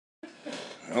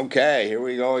Okay, here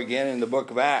we go again in the book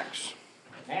of Acts.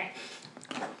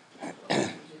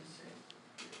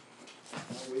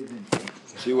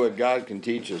 See what God can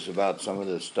teach us about some of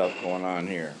this stuff going on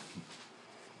here.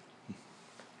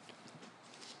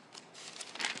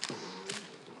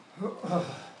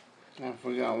 I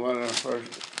forgot what our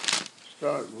first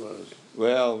start was.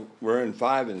 Well, we're in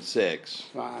 5 and 6.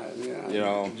 5, yeah. You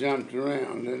know. Jumped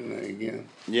around, didn't they, again?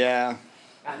 Yeah.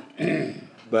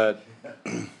 But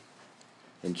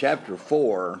in chapter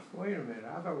 4. Wait a minute,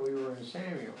 I thought we were in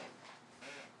Samuel.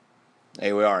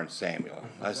 Hey, we are in Samuel.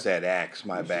 I said Acts,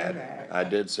 my bad. Acts. I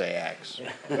did say Acts.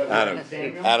 Out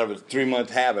of a 3-month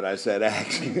habit, I said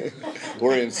Acts.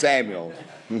 We're in Samuel.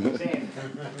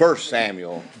 First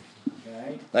Samuel.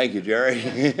 Thank you, Jerry.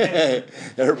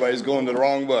 Everybody's going to the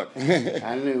wrong book.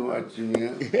 I knew what you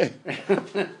meant.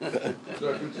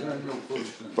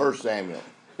 First Samuel.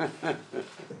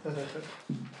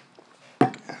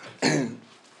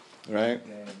 Right?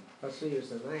 Let's see, it's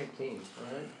the 19th,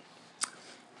 right?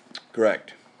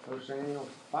 Correct. 1 Samuel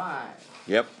 5.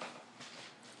 Yep.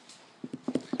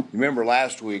 Remember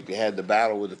last week they had the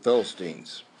battle with the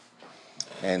Philistines,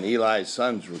 and Eli's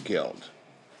sons were killed.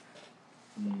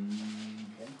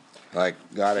 Like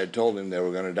God had told him they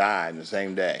were going to die in the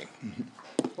same day.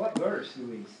 What verse do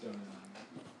we start on?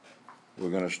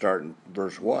 We're going to start in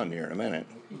verse 1 here in a minute.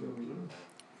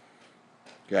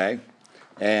 Okay?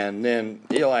 And then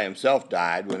Eli himself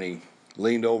died when he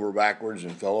leaned over backwards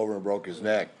and fell over and broke his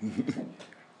neck. And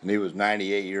he was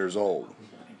 98 years old.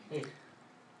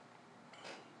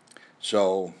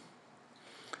 So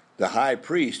the high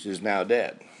priest is now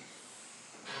dead.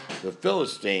 The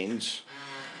Philistines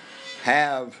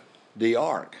have the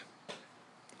ark.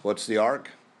 What's the ark?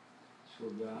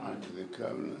 Ark of the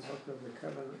Covenant. Book of the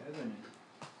Covenant.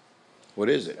 What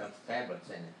is it? Got the tablets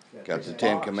in it. Got the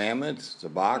Ten Commandments, the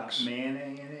box. Got manna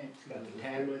in it. It's got the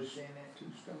tablets in it. 2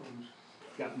 stones.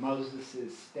 It's got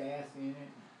Moses' staff in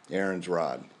it. Aaron's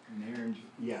rod. And Aaron's,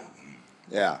 yeah.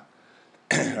 Yeah.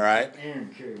 All right. Aaron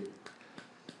carried it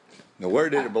Now, where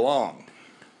did it belong?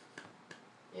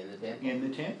 In the temple. in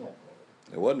the temple.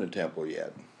 There wasn't a temple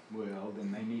yet. Well,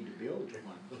 then they need to build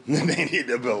one. They need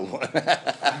to build one.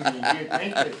 I mean, you'd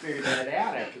think they figured that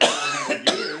out after 400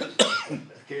 years,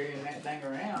 carrying that thing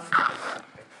around.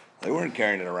 They weren't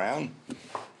carrying it around.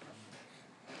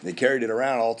 They carried it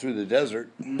around all through the desert.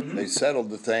 Mm-hmm. They settled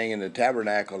the thing in the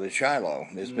tabernacle at Shiloh.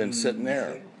 It's been sitting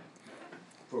there.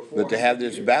 But they have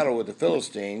this battle with the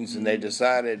Philistines, and they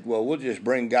decided, well, we'll just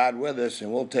bring God with us,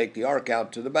 and we'll take the ark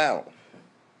out to the battle.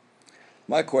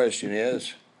 My question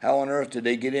is, how on earth did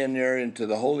they get in there into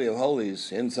the Holy of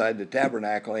Holies inside the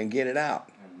tabernacle and get it out?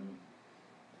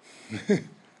 They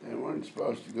weren't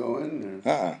supposed to go in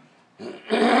there.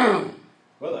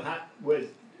 Well,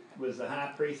 was the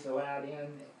high priest allowed in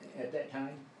at that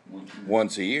time?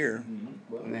 Once a year.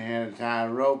 Well, And they had to tie a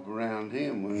rope around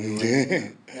him when he went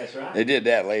in. that's right. They did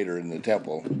that later in the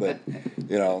temple, but,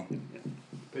 you know.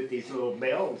 Put these little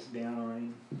bells down on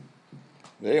him.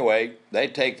 Anyway, they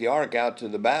take the ark out to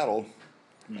the battle,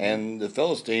 and the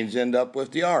Philistines end up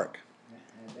with the ark.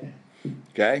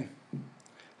 Okay?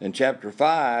 In chapter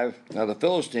 5, now the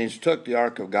Philistines took the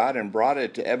ark of God and brought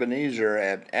it to Ebenezer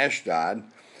at Ashdod,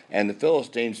 and the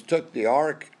Philistines took the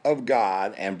ark of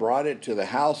God and brought it to the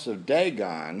house of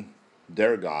Dagon,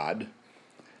 their god,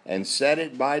 and set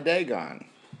it by Dagon.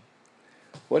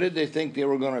 What did they think they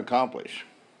were going to accomplish?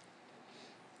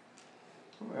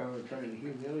 Well, we're trying to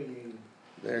humiliate him.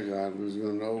 Their God was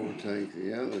going to overtake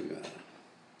the other God.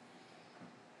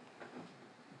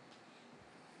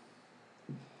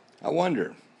 I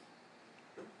wonder.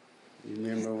 You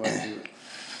remember what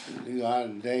the God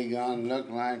of Dagon looked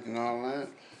like and all that?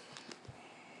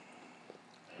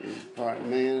 He was part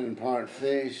man and part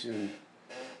fish, and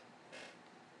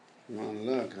come on,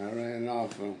 look, I ran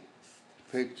off a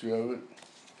picture of it.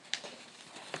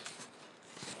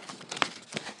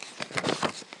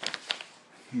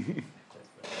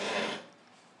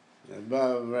 The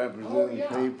above represented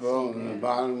people, and the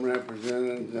bottom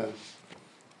represented the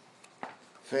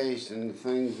fish and the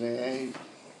things they ate.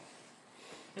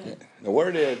 Now,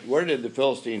 where did the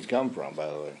Philistines come from, by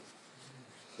the way?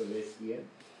 Philistia.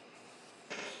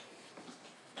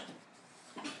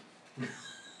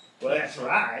 Well, that's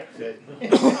right. But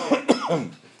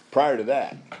Prior to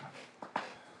that.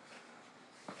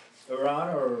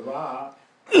 Iran or Iraq.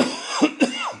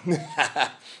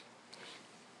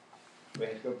 We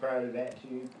had to go prior to that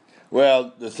too.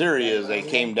 Well, the theory is they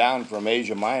came down from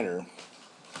Asia Minor,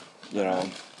 you know,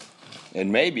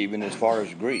 and maybe even as far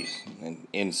as Greece,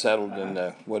 and settled in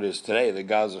what is today the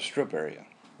Gaza Strip area.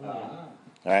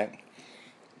 Right?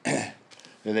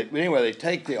 But anyway, they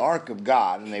take the ark of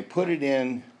God and they put it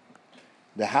in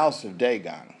the house of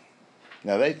Dagon.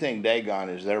 Now they think Dagon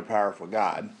is their powerful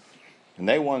God, and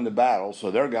they won the battle,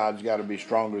 so their God's got to be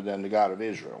stronger than the God of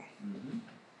Israel. Mm-hmm.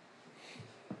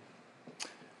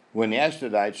 When the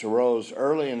Ashdodites arose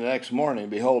early in the next morning,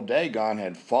 behold, Dagon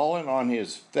had fallen on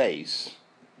his face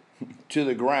to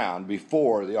the ground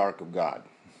before the ark of God.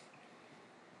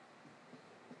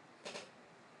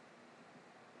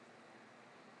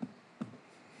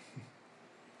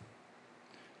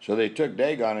 So they took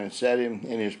Dagon and set him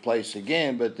in his place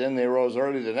again, but then they rose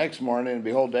early the next morning, and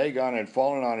behold, Dagon had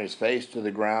fallen on his face to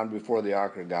the ground before the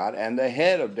ark of God, and the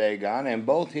head of Dagon and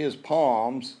both his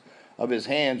palms of his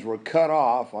hands were cut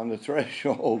off on the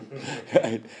threshold,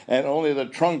 and only the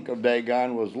trunk of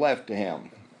Dagon was left to him.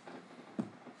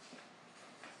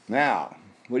 Now,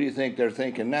 what do you think they're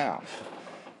thinking now?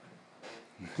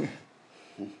 The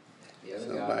other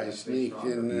God Somebody must be sneaked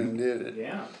stronger. in there and did it.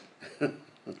 Yeah.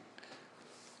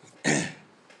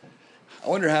 I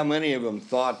wonder how many of them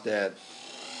thought that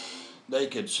they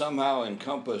could somehow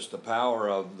encompass the power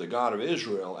of the God of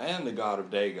Israel and the God of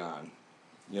Dagon.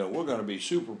 You know, we're going to be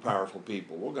super powerful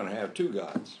people. We're going to have two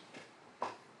gods.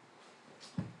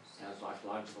 Sounds like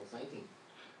logical thinking.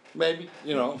 Maybe,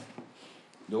 you know,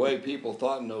 the way people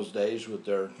thought in those days with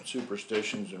their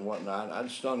superstitions and whatnot, I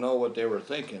just don't know what they were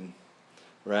thinking,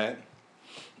 right?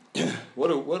 What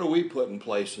do we put in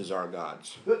place as our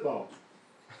gods? Football.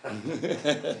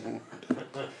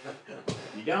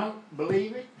 You don't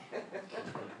believe it?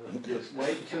 Just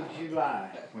wait till July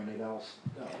when it all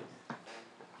starts.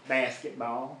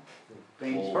 Basketball,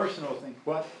 things, Wall- personal things.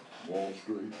 What? Wall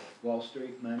Street. Wall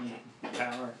Street, money,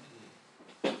 power.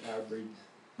 Power breeds,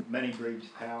 money breeds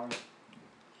power.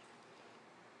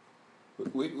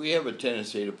 We have a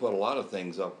tendency to put a lot of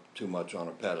things up too much on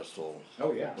a pedestal,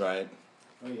 Oh yeah. right?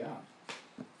 Oh yeah.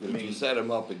 But if you set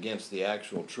them up against the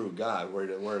actual true God, where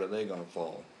are they going to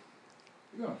fall?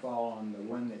 You're gonna fall on the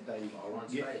one that they All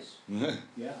on get. space.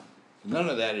 Yeah. None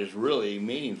of that is really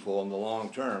meaningful in the long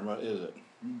term, is it?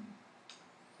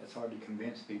 That's hard to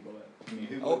convince people of. I mean,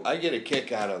 who? Oh, I get a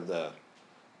kick out of the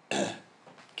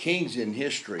kings in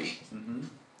history Mm-hmm.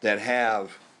 that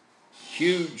have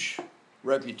huge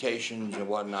reputations and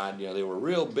whatnot. You know, they were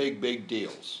real big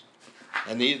deals,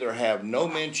 and they either have no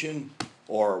mention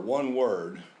or one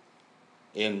word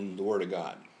in the Word of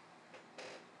God.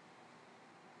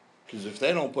 Because if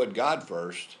they don't put God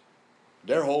first,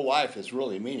 their whole life is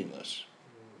really meaningless.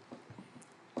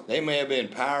 They may have been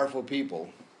powerful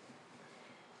people.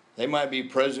 They might be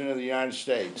president of the United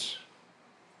States.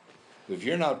 But if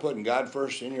you're not putting God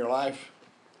first in your life,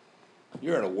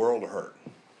 you're in a world of hurt.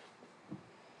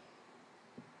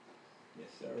 Yes,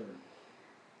 sir.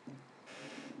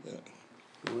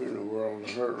 We're in a world of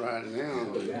hurt right now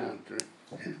in the Yeah. country.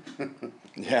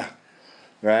 Yeah,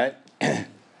 right?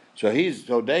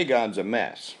 So Dagon's a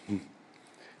mess.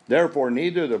 Therefore,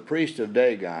 neither the priest of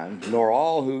Dagon nor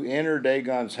all who enter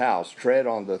Dagon's house tread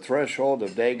on the threshold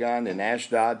of Dagon in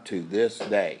Ashdod to this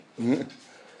day.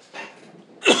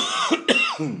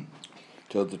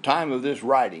 So at the time of this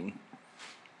writing,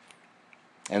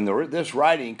 and this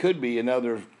writing could be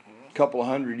another couple of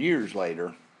hundred years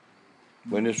later,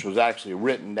 when this was actually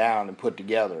written down and put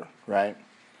together, right?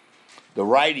 The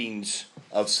writings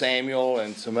of Samuel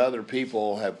and some other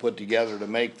people have put together to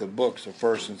make the books of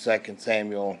 1st and 2nd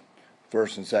Samuel,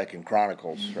 1st and 2nd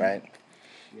Chronicles, right?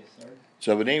 Yes, sir.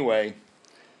 So, but anyway,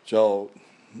 so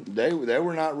they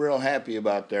were not real happy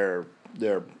about the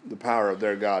power of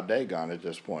their god Dagon at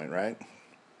this point, right?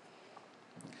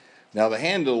 Now the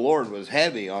hand of the Lord was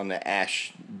heavy on the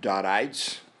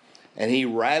Ashdodites, and he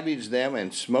ravaged them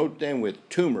and smote them with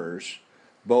tumors,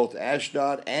 both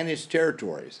Ashdod and its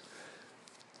territories.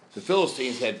 The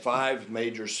Philistines had 5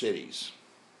 major cities.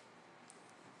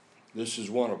 This is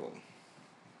one of them.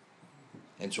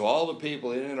 And so all the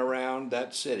people in and around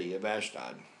that city of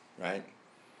Ashdod, right,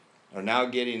 are now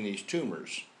getting these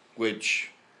tumors, which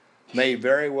may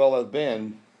very well have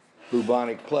been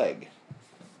bubonic plague,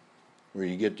 where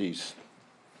you get these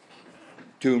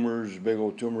tumors, big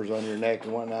old tumors on your neck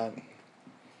and whatnot.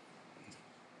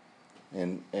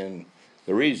 And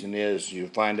the reason is you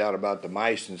find out about the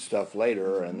mice and stuff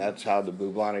later, and that's how the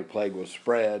bubonic plague was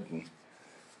spread, and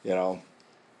you know.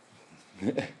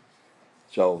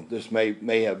 So this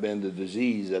may have been the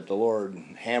disease that the Lord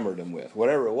hammered them with.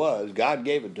 Whatever it was, God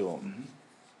gave it to them. Mm-hmm.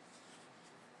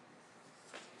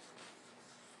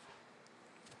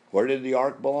 Where did the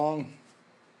ark belong?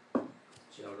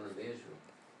 Children of Israel.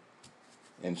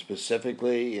 And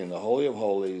specifically in the Holy of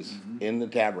Holies, in the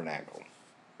tabernacle.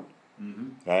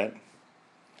 Mm-hmm. Right?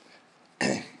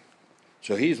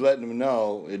 So he's letting them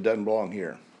know it doesn't belong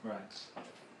here. Right.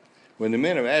 When the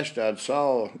men of Ashdod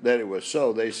saw that it was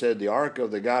so, they said, the ark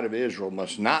of the God of Israel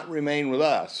must not remain with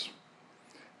us,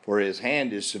 for his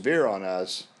hand is severe on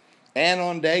us and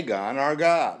on Dagon, our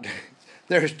God.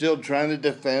 They're still trying to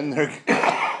defend their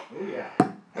God. Oh,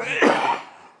 yeah.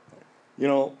 You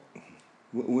know,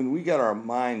 when we got our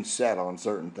mind set on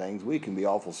certain things, we can be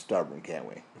awful stubborn, can't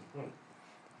we?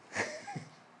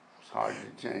 It's hard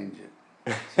to change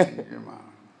it. Change your mind.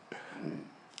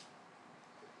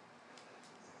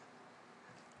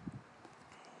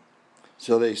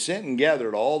 So they sent and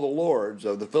gathered all the lords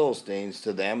of the Philistines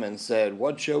to them and said,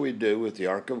 what shall we do with the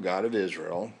ark of God of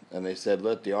Israel? And they said,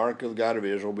 let the ark of God of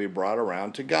Israel be brought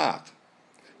around to Gath.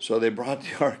 So they brought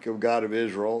the ark of God of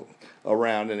Israel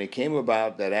around, and it came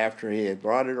about that after he had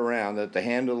brought it around, that the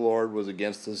hand of the Lord was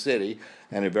against the city,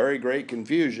 and a very great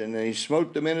confusion, and he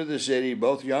smote the men of the city,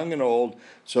 both young and old,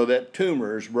 so that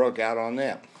tumors broke out on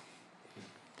them.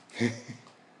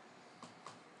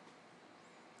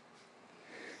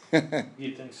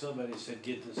 You'd think somebody said,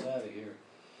 get this out of here.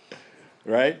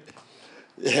 Right?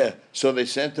 Yeah. So they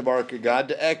sent the ark of God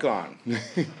to Ekron.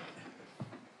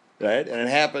 Right? And it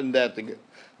happened that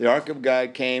the ark of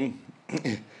God came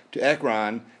to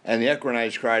Ekron, and the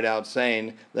Ekronites cried out,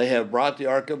 saying, they have brought the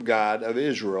ark of God of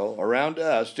Israel around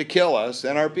us to kill us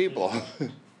and our people.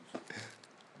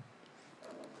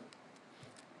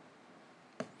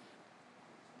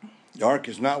 The ark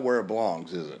is not where it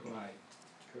belongs, is it? Right.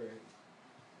 Correct.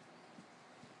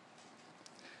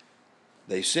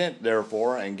 They sent,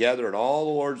 therefore, and gathered all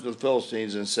the lords of the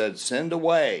Philistines and said, send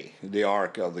away the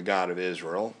ark of the God of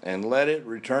Israel, and let it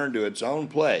return to its own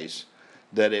place,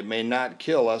 that it may not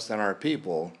kill us and our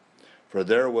people. For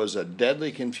there was a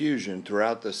deadly confusion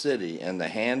throughout the city, and the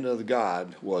hand of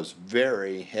God was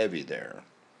very heavy there.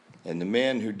 And the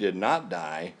men who did not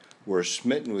die were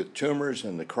smitten with tumors,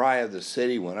 and the cry of the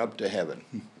city went up to heaven.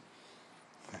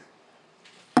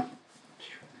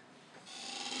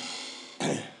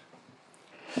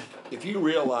 If you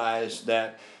realize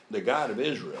that the God of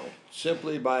Israel,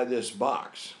 simply by this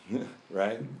box,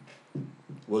 right,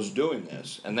 was doing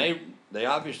this, and they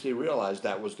obviously realized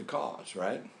that was the cause,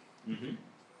 right? Mm-hmm.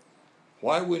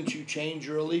 Why wouldn't you change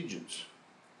your allegiance?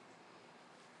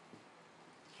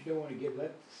 You don't want to give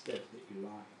up the stuff that you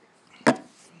like.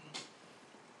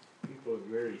 People are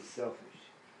very selfish.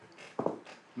 I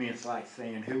mean, it's like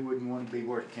saying, who wouldn't want to be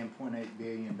worth $10.8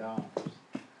 billion?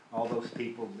 All those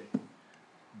people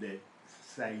that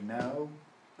say no,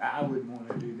 I wouldn't want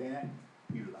to do that.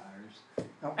 You liars.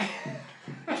 No.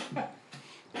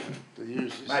 They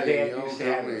used to My say dad the used old to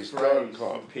have company a started phrase for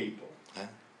called people, Huh?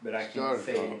 but I can't Started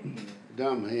say it called here.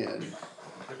 dumb head.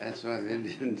 That's why they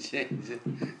didn't change it.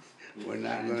 We're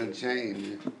not going to change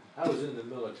it. I was in the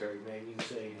military, man. You can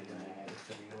say anything.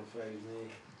 It ain't gonna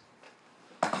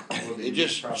phase me. It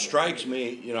just strikes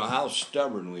me, how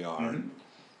stubborn we are. Mhm.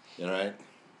 You know, right?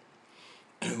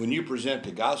 When you present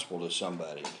the gospel to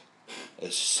somebody,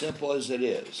 as simple as it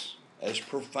is, as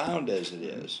profound as it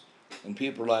is, and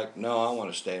people are like, no, I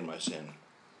want to stay in my sin.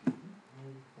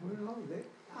 Well,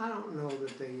 I don't know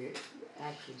that they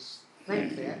actually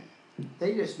think that.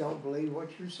 They just don't believe what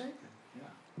you're saying.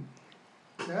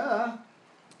 Yeah. Duh.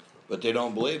 But they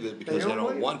don't believe it because they don't don't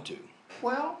believe want to.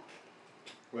 Well,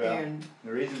 Well, and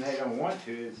the reason they don't want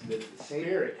to is that the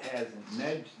Spirit hasn't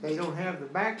nudged they them. don't have the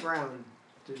background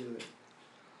to do it.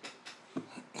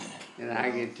 And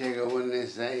I get tickled when they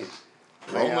say,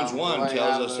 Romans well, 1 the way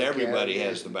tells I us look at everybody it,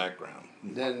 has the background.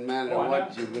 doesn't matter Oh, I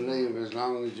what know. you believe as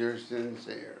long as you're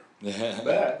sincere.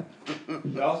 But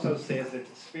it also says that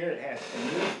the Spirit has to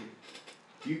move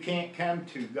you. You can't come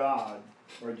to God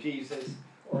or Jesus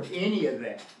or any of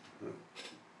that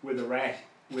with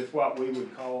with what we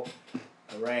would call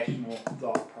a rational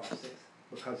thought process,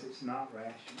 because it's not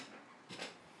rational.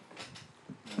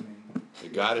 I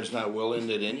mean, God is not willing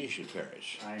that any should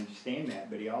perish. I understand that,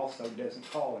 but he also doesn't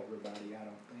call everybody, I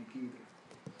don't think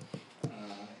either.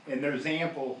 And there's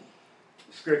ample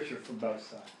scripture for both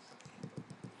sides.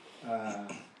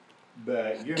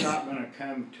 But you're not going to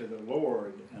come to the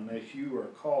Lord unless you are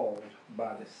called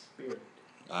by the Spirit.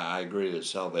 I agree that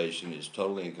salvation is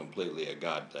totally and completely a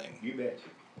God thing, You betcha.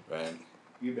 right?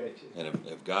 You betcha. And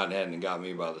if God hadn't got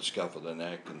me by the scuff of the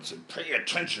neck and said, pay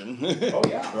attention. Oh,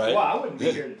 yeah. Right? Well, I wouldn't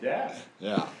be here today.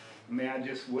 Yeah. I mean, I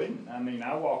just wouldn't. I mean,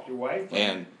 I walked away from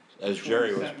And as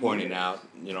Jerry was 27 pointing years. out,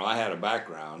 I had a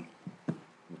background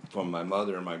from my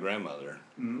mother and my grandmother,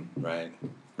 Mm-hmm. right?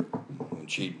 When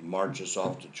she'd march us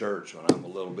off to church when I'm a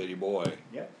little bitty boy,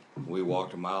 Yep. we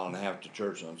walked 1.5 miles to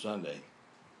church on Sunday.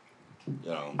 you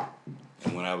know.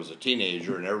 And when I was a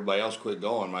teenager and everybody else quit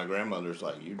going, my grandmother's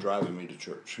like, "You driving me to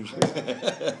church."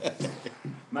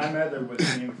 My mother was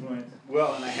an influence.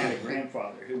 Well, and I had a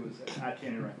grandfather who was an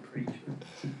itinerant preacher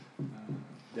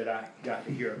that I got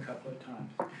to hear a couple of times.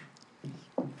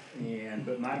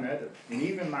 But my mother, and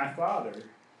even my father,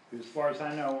 who, as far as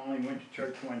I know, only went to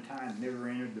church one time, never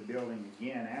entered the building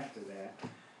again after that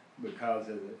because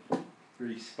of the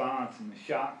response and the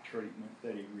shock treatment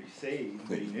that he received.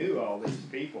 But he knew all these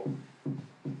people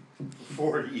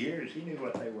for 40 years. He knew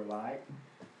what they were like.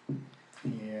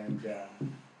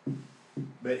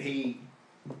 But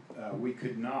we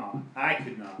could not, I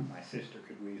could not, my sister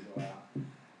could weasel out,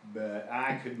 but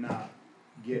I could not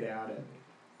get out of it.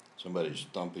 Somebody's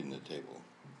thumping the table.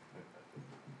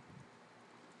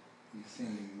 He's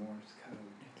sending Morse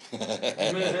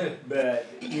code. But,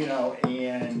 you know,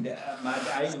 and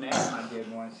I even asked my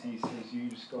dad once, and he says, "You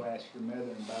just go ask your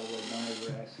mother, and by the way, don't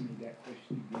ever ask me that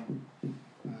question again."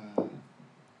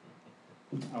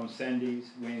 On Sundays,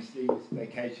 Wednesdays,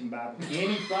 vacation Bible,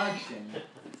 any function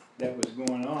that was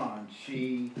going on,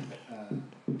 she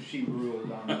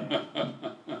ruled on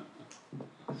that.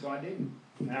 So I didn't.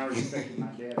 And I respected my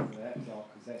dad for that,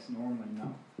 because that's normally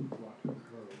not what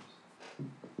occurs.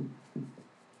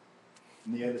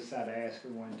 On the other side, I asked her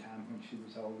one time when she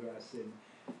was older, I said,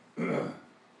 "Do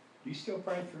you still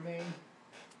pray for me?"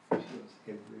 She goes,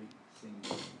 "Every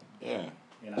single day." Yeah.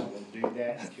 And I will do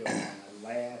that until my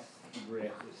last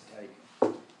breath is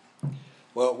taken.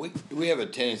 Well, we have a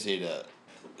tendency to,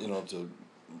 to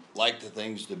like the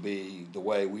things to be the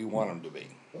way we want them to be.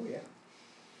 Oh, yeah.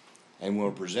 And when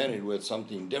we're presented with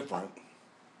something different,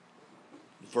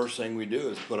 the first thing we do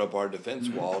is put up our defense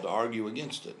wall to argue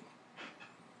against it.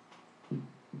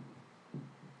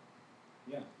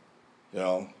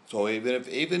 Yeah. So even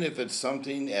if it's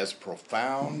something as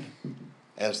profound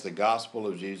as the gospel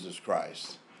of Jesus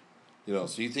Christ,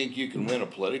 so you think you can win a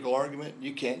political argument?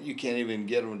 You can't even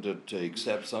get them to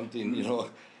accept something,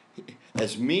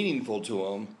 as meaningful to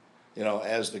them,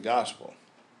 as the gospel.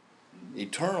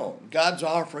 Eternal. God's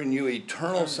offering you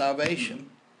eternal salvation.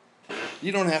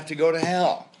 You don't have to go to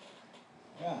hell.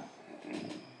 Yeah.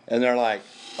 And they're like,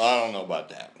 "I don't know about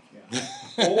that."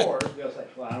 Yeah. Or they'll say,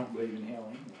 "Well, I don't believe in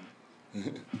hell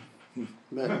anyway."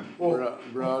 But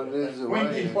broad is the When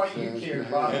way. did what you care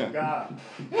about God?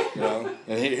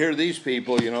 And here these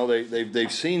people,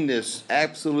 they've seen this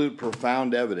absolute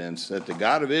profound evidence that the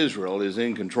God of Israel is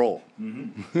in control.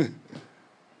 Mm-hmm.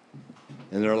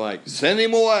 And they're like, "Send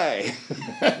him away."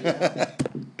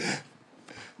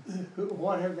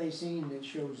 What have they seen that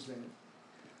shows that?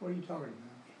 What are you talking about?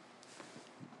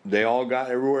 They all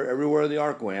got everywhere the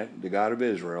ark went, the God of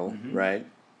Israel, right?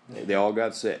 They all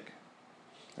got sick,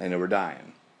 and they were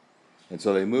dying, and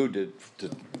so they moved they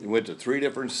went to 3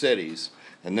 different cities,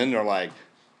 and then they're like,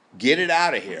 "Get it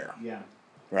out of here!" Yeah.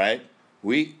 Right?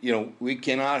 We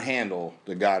cannot handle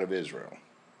the God of Israel.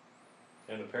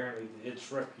 And apparently its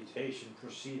reputation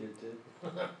preceded it.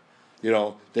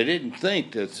 They didn't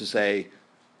think to say,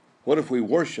 "What if we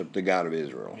worship the God of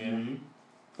Israel?" Yeah. Mm-hmm.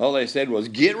 All they said was,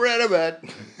 "Get rid of it."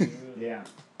 Yeah.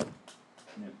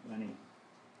 Isn't it funny?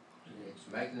 It's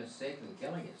making us sick and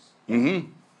killing us. Mm-hmm.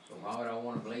 So why would I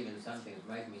want to believe in something that's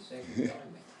making me sick and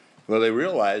killing me? Well, they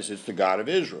realize it's the God of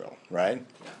Israel, right?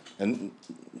 Yeah. And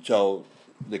so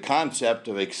the concept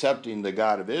of accepting the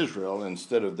God of Israel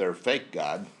instead of their fake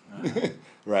God,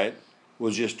 right,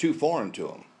 was just too foreign to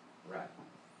them. Right.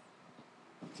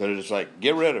 So they're just like,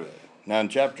 "Get rid of it." Now in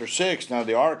chapter 6, now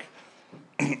the ark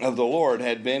of the Lord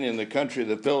had been in the country of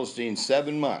the Philistines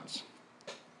 7 months.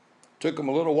 Took them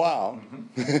a little while,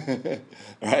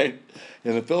 right?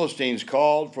 And the Philistines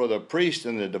called for the priests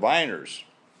and the diviners.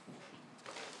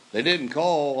 They didn't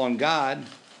call on God.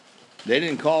 They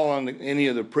didn't call on any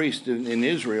of the priests in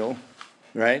Israel,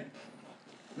 right?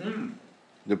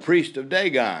 The priest of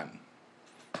Dagon,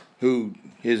 who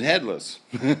is headless,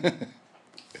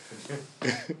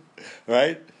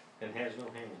 right? And has no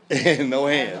hands. And no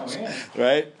hands,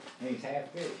 right? And he's half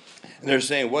fish. They're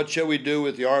saying, "What shall we do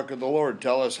with the ark of the Lord?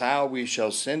 Tell us how we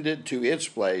shall send it to its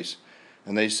place."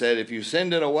 And they said, "If you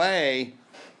send it away,"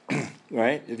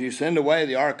 right? "If you send away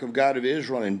the ark of God of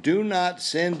Israel and do not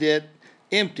send it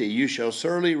empty, you shall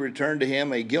surely return to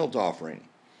him a guilt offering."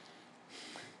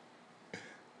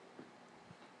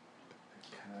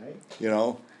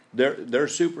 Okay. Their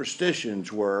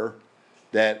superstitions were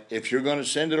that if you're going to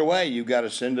send it away, you've got to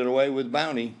send it away with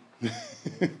bounty.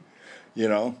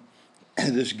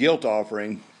 This guilt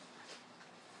offering.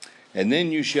 "And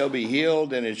then you shall be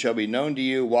healed, and it shall be known to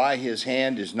you why his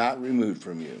hand is not removed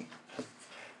from you."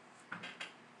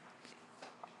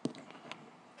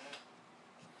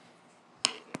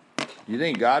 You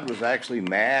think God was actually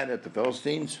mad at the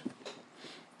Philistines?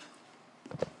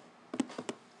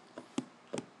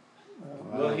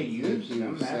 Well, he used he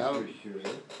them, was that's for self- sure.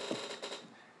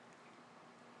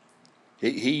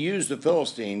 He used the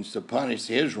Philistines to punish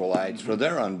the Israelites for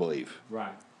their unbelief,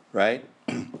 Right. right?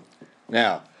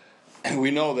 Now,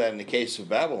 we know that in the case of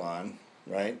Babylon,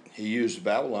 right? He used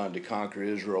Babylon to conquer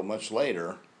Israel much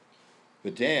later,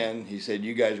 but then he said,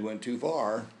 you guys went too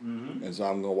far, and so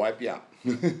I'm going to wipe you out.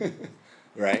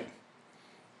 Right?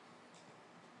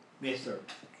 Yes, sir.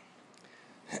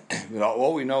 You know,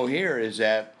 what we know here is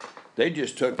that they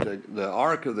just took the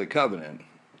Ark of the Covenant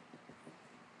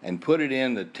and put it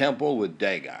in the temple with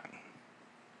Dagon,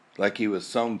 like he was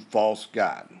some false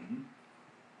god.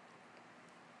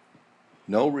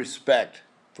 No respect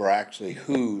for actually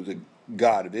who the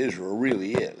God of Israel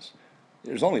really is.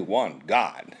 There's only one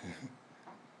God.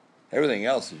 Everything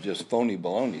else is just phony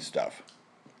baloney stuff.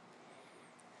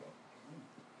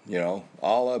 You know,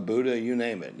 Allah, Buddha, you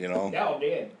name it, you know. Y'all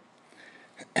did.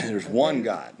 There's one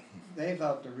God. They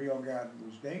thought the real God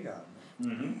was Dagon.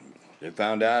 Mm-hmm. They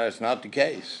found out it's not the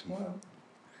case. Well,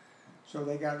 so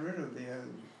they got rid of the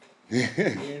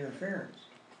interference.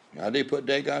 Now they put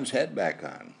Dagon's head back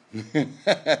on. I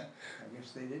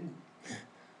guess they didn't.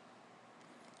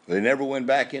 They never went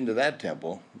back into that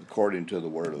temple, according to the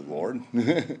word of the Lord.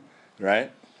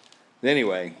 Right?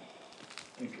 Anyway,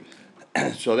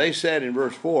 Interesting. so they said in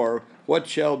verse 4, what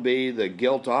shall be the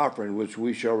guilt offering which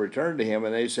we shall return to him?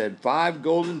 And they said, 5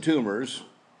 golden tumors.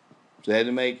 So they had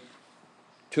to make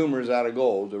tumors out of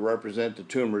gold to represent the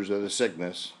tumors of the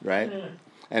sickness, right?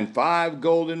 And 5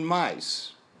 golden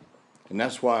mice. And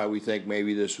that's why we think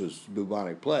maybe this was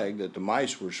bubonic plague, that the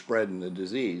mice were spreading the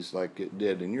disease like it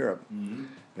did in Europe.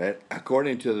 Right?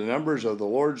 According to the numbers of the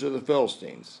lords of the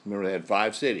Philistines. Remember, they had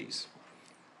 5 cities.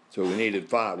 So we needed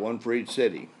 5, one for each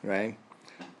city, right?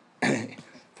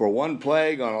 For one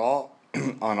plague on all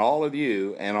on all of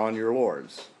you and on your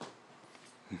lords.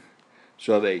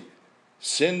 So they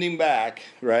send him back,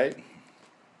 right?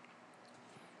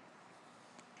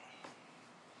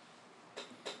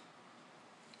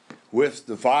 With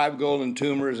the 5 golden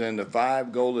tumors and the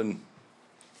 5 golden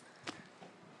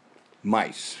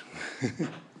mice.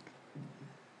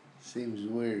 Seems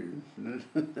weird.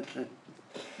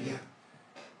 Yeah.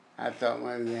 I thought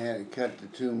maybe they had to cut the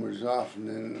tumors off and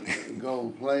then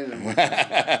gold plate them.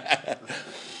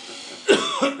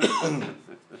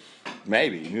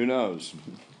 Maybe, who knows?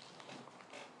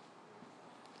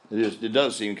 It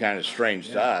does seem kind of strange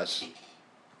to us.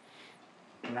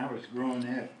 When I was growing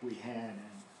up, we had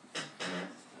an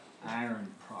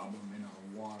iron problem in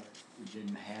our water. We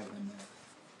didn't have enough.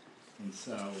 And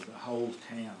so the whole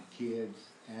town, kids,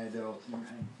 adults,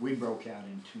 everything, we broke out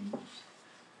in tumors.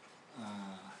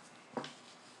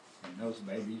 And those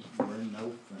babies were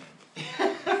no fun.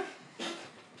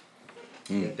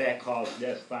 But that caused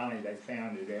death. Finally, they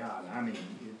found it out. I mean,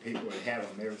 people would have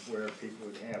them everywhere. People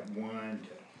would have one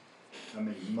to,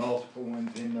 multiple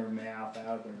ones in their mouth,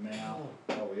 out of their mouth.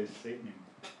 Oh, it's sickening.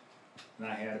 And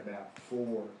I had about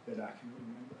 4 that I can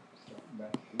remember, starting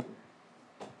back here.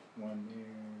 One there,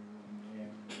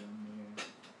 one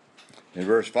there. In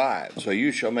verse 5, so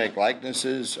you shall make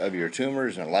likenesses of your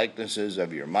tumors and likenesses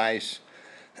of your mice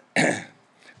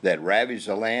that ravage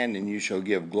the land, and you shall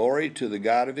give glory to the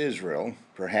God of Israel.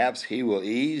 Perhaps he will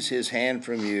ease his hand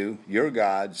from you, your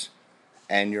gods,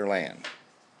 and your land.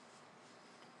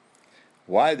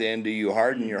 Why then do you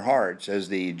harden your hearts as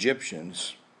the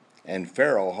Egyptians and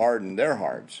Pharaoh hardened their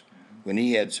hearts? When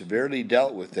he had severely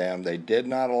dealt with them, they did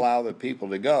not allow the people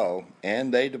to go,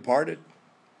 and they departed.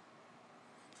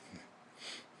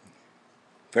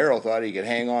 Pharaoh thought he could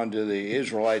hang on to the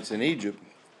Israelites in Egypt.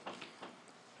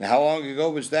 Now, how long ago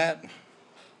was that?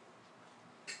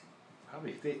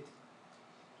 Probably 50.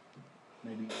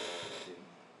 Maybe 1,000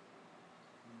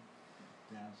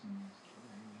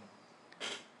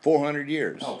 years. 400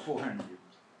 years. Oh, 400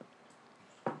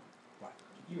 years.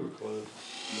 You were close.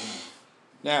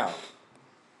 Now,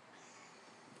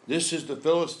 this is the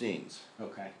Philistines.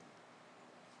 Okay.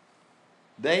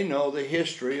 They know the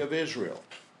history of Israel.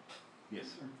 Yes,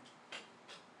 sir.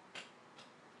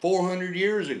 400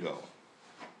 years ago.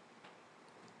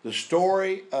 The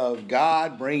story of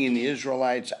God bringing the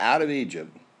Israelites out of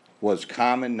Egypt was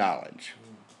common knowledge.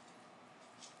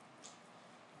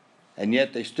 And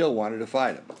yet they still wanted to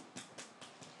fight him.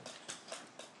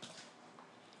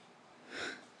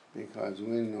 Because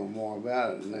we know more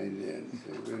about it than they did,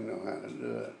 so we know how to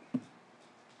do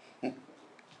it.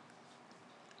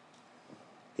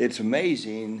 It's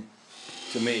amazing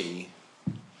to me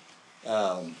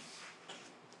that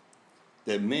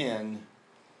men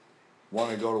want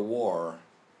to go to war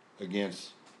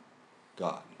against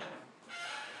God.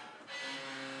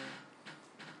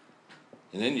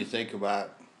 And then you think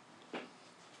about,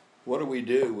 what do we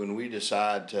do when we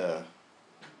decide to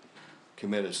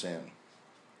commit a sin?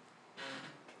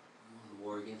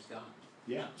 War against God.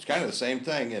 Yeah. It's kind of the same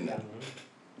thing, isn't it?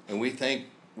 And we think,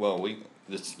 well,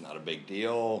 this is not a big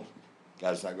deal.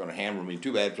 God's not going to hammer me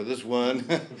too bad for this one.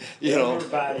 You know,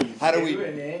 Everybody's how do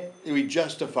doing it. we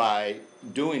justify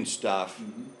doing stuff,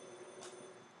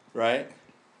 right?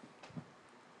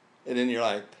 And then you're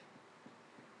like,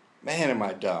 man, am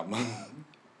I dumb?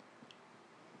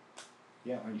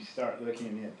 Yeah, when you start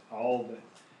looking at all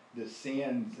the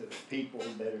sins of people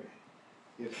that are,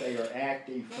 if they are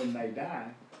active when they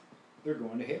die, they're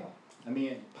going to hell. I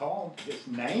mean, Paul just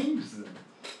names them,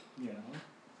 you know.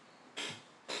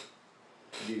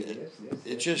 Do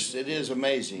this. It is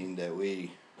amazing that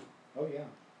we, Oh, yeah.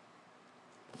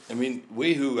 I mean,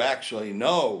 we who actually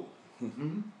know,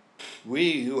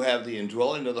 we who have the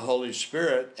indwelling of the Holy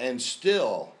Spirit and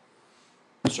still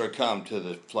succumb to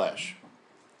the flesh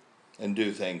and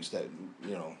do things that,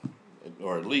 you know,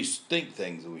 or at least think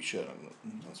things that we shouldn't.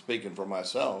 I'm speaking for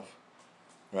myself,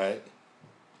 right?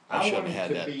 I shouldn't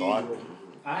have had that thought.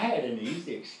 I had an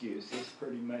easy excuse. It's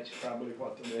pretty much probably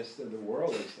what the rest of the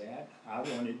world is at. I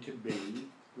wanted to be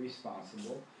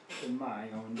responsible for my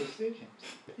own decisions,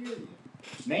 period.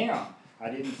 Now, I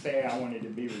didn't say I wanted to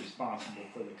be responsible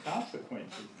for the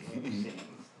consequences of sins.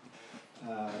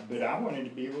 But I wanted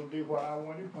to be able to do what I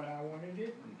wanted, when I wanted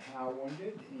it, and how I wanted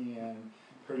it. And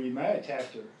pretty much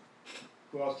after,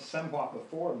 well, somewhat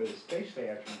before, but especially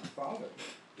after my father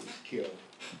was killed,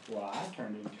 well, I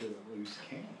turned into a loose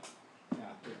cannon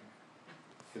out there.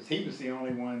 Because he was the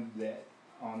only one that,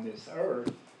 on this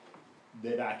earth,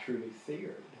 that I truly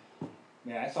feared. I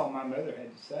mean, that's all my mother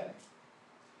had to say.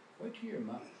 Wait till your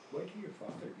father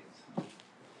gets home.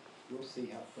 We'll see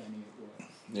how funny it was.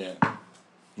 Yeah.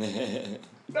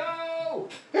 No!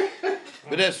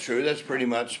 But that's true. That's pretty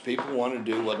much, people want to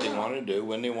do what they want to do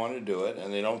when they want to do it,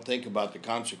 and they don't think about the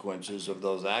consequences of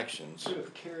those actions. Should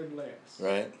have cared less.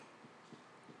 Right?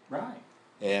 Right.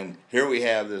 And here we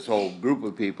have this whole group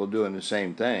of people doing the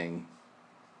same thing.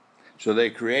 So they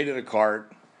created a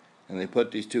cart, and they put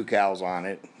these 2 cows on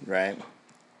it, right?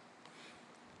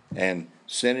 And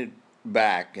sent it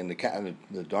back, and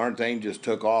the darn thing just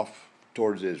took off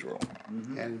towards Israel.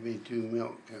 Had to be 2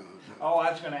 milk cows. Oh,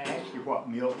 I was going to ask you what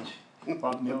milk.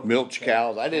 Milch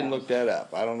cows. I didn't look that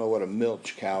up. I don't know what a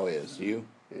milch cow is. Do you?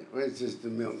 It's just a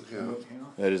milk cow. Milk cow?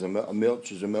 That is a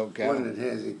milch is a milk cow. One that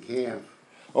has a calf.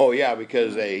 Oh yeah,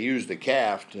 because they used the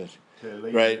calf to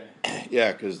leave right. it.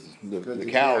 Yeah, because the the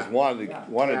cows calf.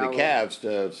 wanted the Cow. calves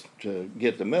to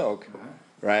get the milk,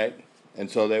 right? And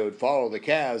so they would follow the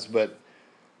calves, but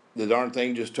the darn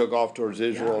thing just took off towards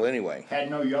Israel anyway. Had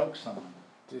no yolks on it.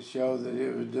 To show that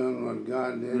it was doing what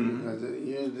God did, because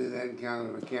usually that kind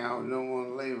of a cow don't want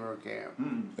to leave her calf.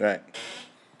 Right.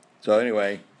 So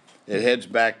anyway, it heads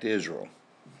back to Israel.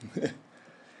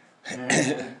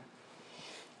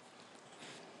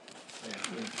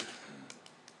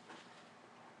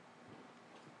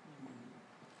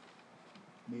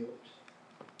 Milks.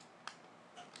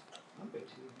 I bet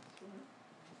you that's right.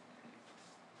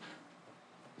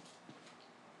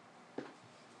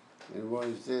 And what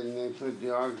he said, and they put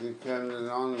the Ark of the Covenant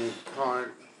on the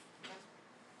cart.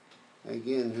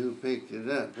 Again, who picked it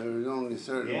up? There was only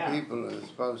certain people that were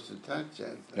supposed to touch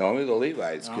that thing. Only the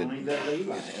Levites could, Only the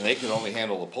Levites. and they could only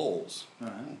handle the poles.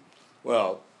 Uh-huh.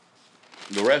 Well,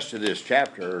 the rest of this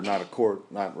chapter are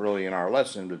not really in our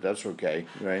lesson, but that's okay,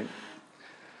 right?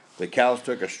 The cows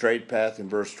took a straight path in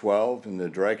verse 12 in the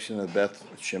direction of Beth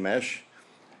Shemesh,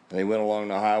 and they went along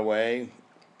the highway,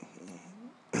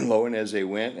 lowing as they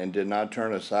went, and did not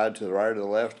turn aside to the right or the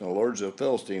left, and the lords of the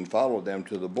Philistines followed them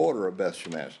to the border of Beth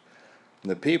Shemesh.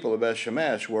 And the people of Beth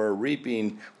Shemesh were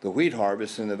reaping the wheat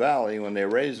harvest in the valley. When they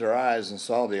raised their eyes and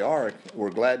saw the ark, were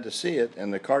glad to see it,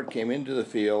 and the cart came into the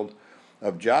field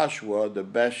of Joshua the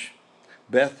Beth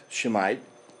Shemite,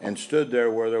 and stood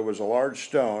there where there was a large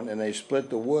stone, and they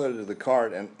split the wood of the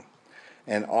cart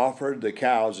and offered the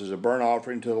cows as a burnt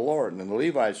offering to the Lord. And the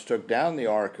Levites took down the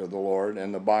ark of the Lord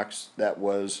and the box that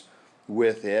was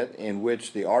with it, in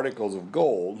which the articles of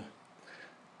gold,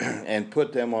 and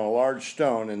put them on a large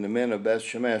stone, and the men of Beth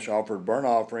Shemesh offered burnt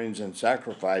offerings and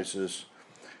sacrifices,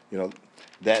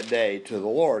 that day to the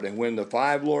Lord. And when the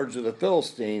 5 lords of the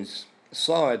Philistines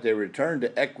saw it, they returned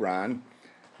to Ekron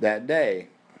that day.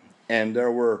 And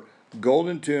there were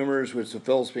golden tumors which the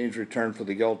Philistines returned for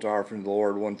the guilt offering to the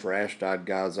Lord, one for Ashdod,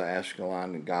 Gaza,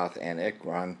 Ashkelon, and Gath, and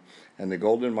Ekron, and the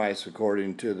golden mice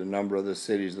according to the number of the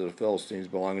cities of the Philistines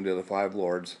belonging to the 5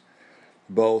 lords.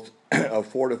 both of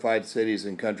fortified cities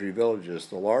and country villages.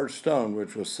 The large stone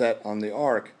which was set on the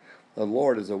ark of the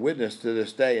Lord is a witness to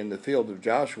this day in the field of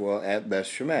Joshua at Beth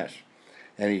Shemesh.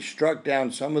 And he struck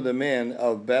down some of the men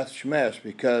of Beth Shemesh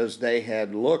because they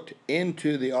had looked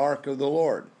into the ark of the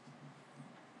Lord.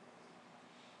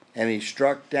 And he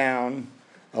struck down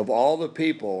of all the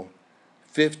people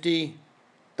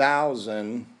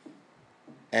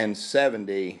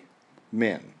 50,070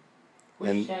 men.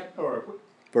 Which chapter, or,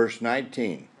 Verse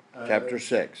 19, chapter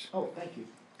 6. oh, thank you.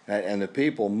 And the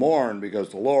people mourned because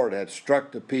the Lord had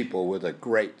struck the people with a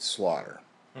great slaughter.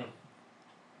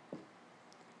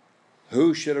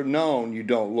 Who should have known you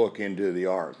don't look into the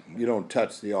ark? You don't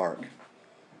touch the ark.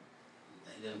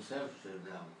 They themselves should have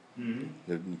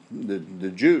known. The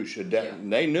Jews should,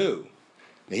 they knew.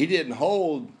 He didn't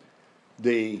hold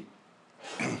the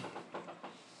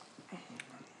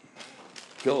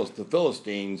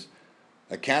Philistines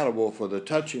accountable for the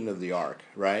touching of the ark,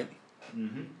 right?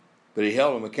 Mm-hmm. But he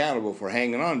held them accountable for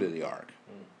hanging on to the ark.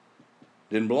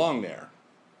 Didn't belong there.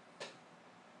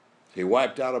 He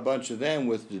wiped out a bunch of them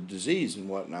with the disease and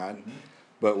whatnot.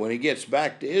 But when he gets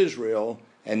back to Israel,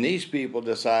 and these people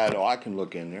decide, oh, I can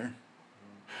look in there.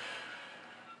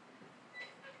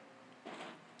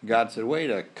 God said, wait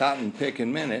a cotton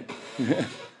picking minute.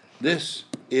 This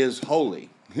is holy.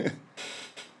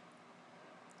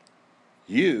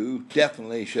 You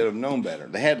definitely should have known better.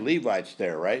 They had Levites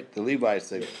there, right? The Levites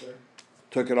that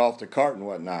took it off the cart and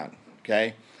whatnot.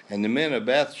 Okay? And the men of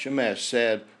Beth Shemesh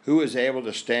said, who is able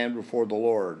to stand before the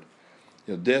Lord?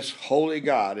 This holy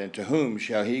God, and to whom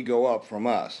shall he go up from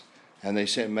us? And they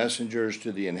sent messengers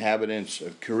to the inhabitants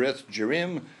of Kirith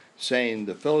Jearim, saying,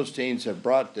 the Philistines have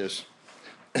brought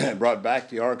back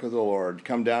the ark of the Lord.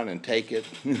 Come down and take it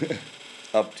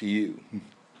up to you.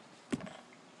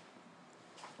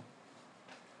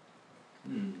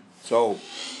 So,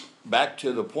 back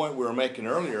to the point we were making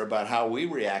earlier about how we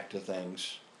react to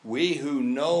things. We who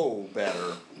know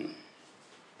better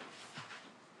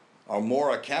are more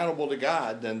accountable to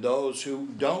God than those who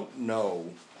don't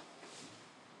know.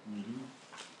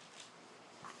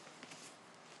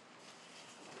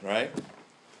 Right?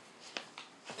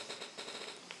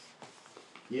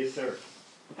 Yes, sir.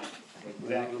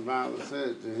 Well, the Bible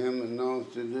says, to him that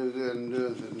knoweth to do good and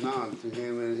doeth it not, to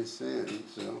him it is sin.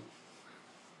 So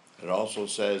It also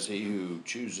says he who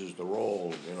chooses the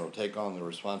role, take on the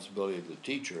responsibility of the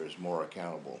teacher is more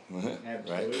accountable.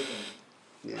 Absolutely. Right?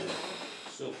 yeah.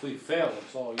 So if we fail,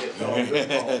 it's all your fault.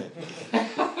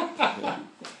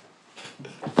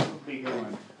 Be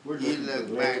going. We're You looking look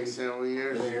for back Larry. several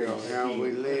years ago, how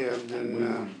we lived, and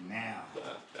Now.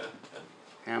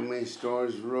 how many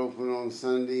stores were open on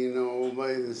Sunday,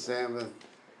 obey the Sabbath.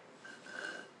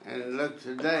 And look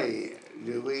today,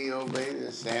 do we obey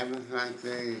the Sabbath like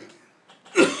they...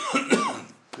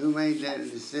 Who made that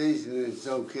decision it's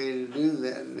okay to do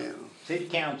that now? City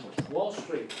Council. Wall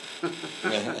Street.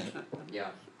 Yeah,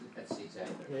 that's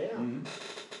exactly. Yeah.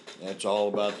 That's all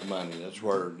about the money. That's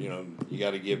where, you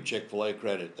got to give Chick-fil-A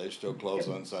credit. They still close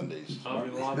on Sundays.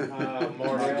 Mardell's,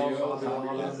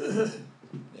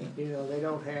 They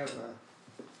don't have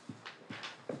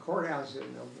a courthouse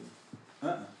isn't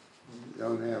open.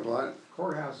 Don't have what?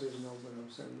 Courthouse isn't open on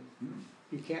Sunday.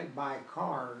 You can't buy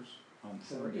cars On or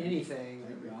Sunday. anything that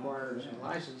Thank God requires for a that.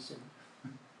 license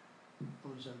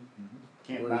on Sunday.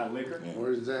 Can't buy liquor. Yeah.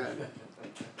 Where's that?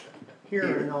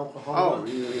 Here in Oh, Oklahoma.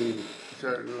 you mean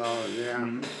certain laws, yeah.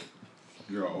 Mhm.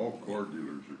 Yeah, all car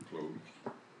dealers are closed.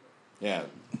 Yeah.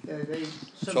 They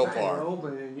So sometimes far. are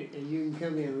open and you can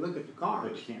come in and look at the But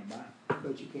cars, you can't buy.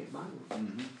 but you can't buy one.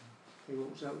 Mm-hmm. They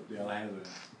won't sell it. They'll have a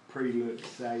pre-look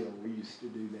sale. We used to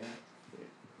do that.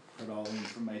 Put all the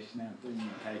information out there and you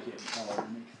take it and call it the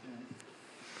next day.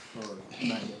 Or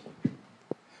Monday.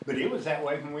 But it was that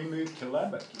way when we moved to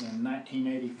Lubbock in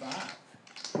 1985,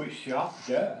 which shocked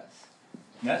us.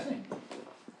 Nothing.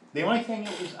 The only thing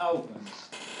that was open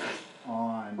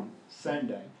on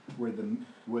Sunday was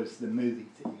the movie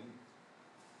theater.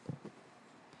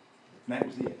 And that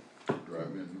was it.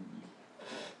 Drive-in movies.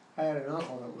 I had an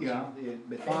uncle that was Yeah,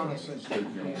 but a pharmacist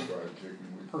Take them in fried chicken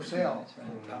with. Purcell. That's right.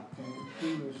 And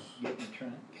he was, Get in the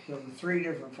trunk. there were 3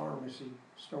 different pharmacy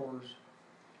stores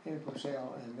in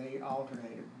Purcell, and they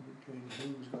alternated between who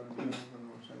was gonna be open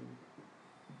on Sunday.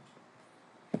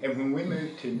 And when we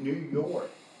moved to New York,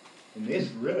 and this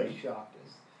really shocked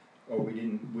us,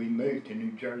 we moved to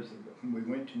New Jersey, but when we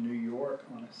went to New York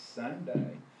on a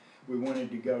Sunday, we wanted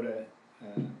to go to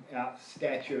out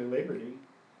Statue of Liberty.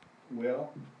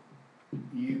 Well,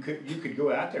 you could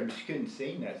go out there, but you couldn't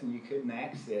see nothing. You couldn't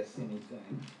access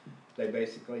anything. They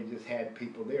basically just had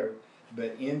people there.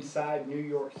 But inside New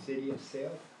York City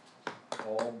itself,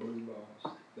 all blue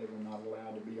laws. They were not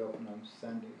allowed to be open on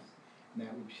Sundays. And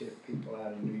that would ship people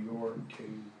out of New York to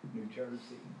New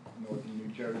Jersey, northern New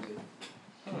Jersey,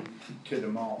 to the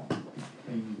mall.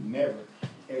 And you never,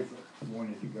 ever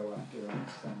wanted to go out there on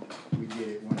Sunday. We did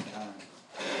it one time.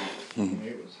 And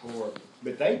it was horrible.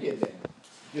 But they did that.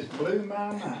 Just blew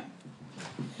my mind.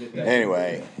 that they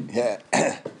Anyway, yeah.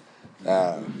 did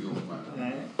that.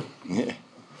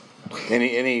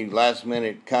 Any last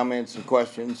minute comments and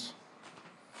questions?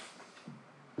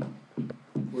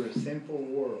 We're a sinful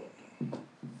world.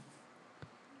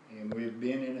 And we've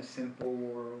been in a sinful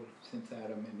world since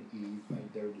Adam and Eve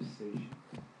made their decision.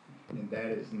 And that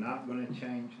is not going to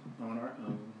change on our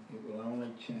own. It will only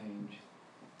change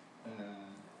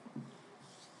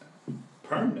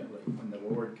permanently when the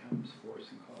Lord comes for us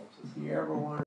and calls us home. You ever wonder